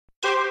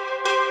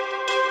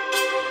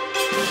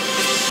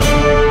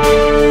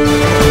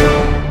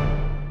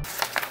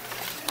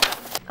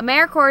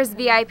AmeriCorps'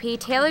 VIP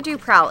Taylor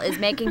Duprell is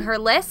making her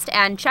list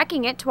and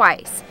checking it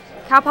twice.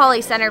 Cal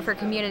Poly Center for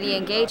Community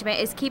Engagement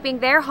is keeping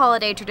their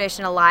holiday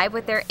tradition alive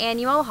with their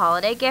annual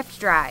holiday gift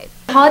drive.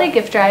 Holiday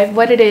gift drive,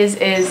 what it is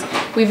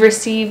we've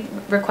received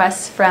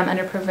requests from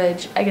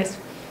underprivileged,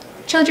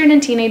 children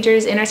and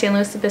teenagers in our San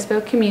Luis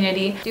Obispo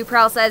community.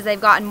 Duprell says they've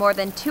gotten more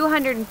than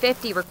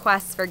 250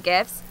 requests for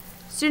gifts.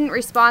 Student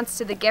response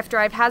to the gift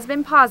drive has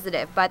been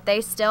positive, but they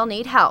still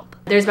need help.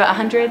 There's about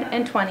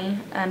 120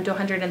 to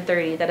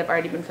 130 that have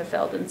already been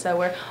fulfilled, and so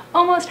we're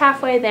almost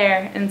halfway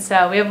there, and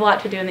so we have a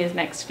lot to do in these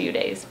next few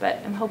days,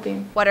 but I'm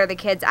hoping. What are the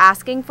kids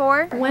asking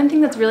for? One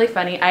thing that's really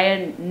funny, I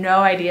had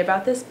no idea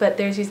about this, but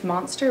there's these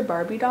monster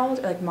Barbie dolls,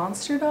 or like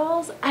monster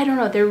dolls. I don't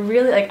know, they're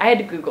really, I had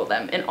to Google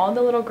them, and all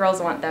the little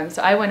girls want them,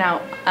 so I went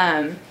out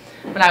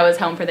when I was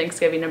home for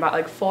Thanksgiving and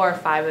bought 4 or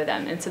 5 of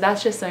them, and so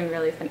that's just something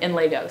really fun. And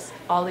Legos.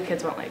 All the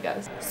kids want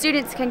Legos.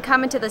 Students can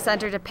come into the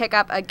center to pick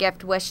up a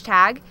gift wish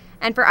tag,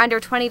 and for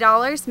under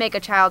 $20, make a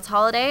child's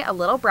holiday a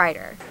little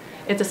brighter.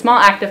 It's a small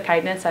act of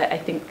kindness that I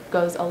think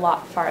goes a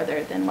lot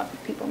farther than what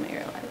people may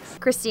realize.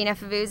 Christina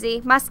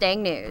Favuzzi,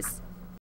 Mustang News.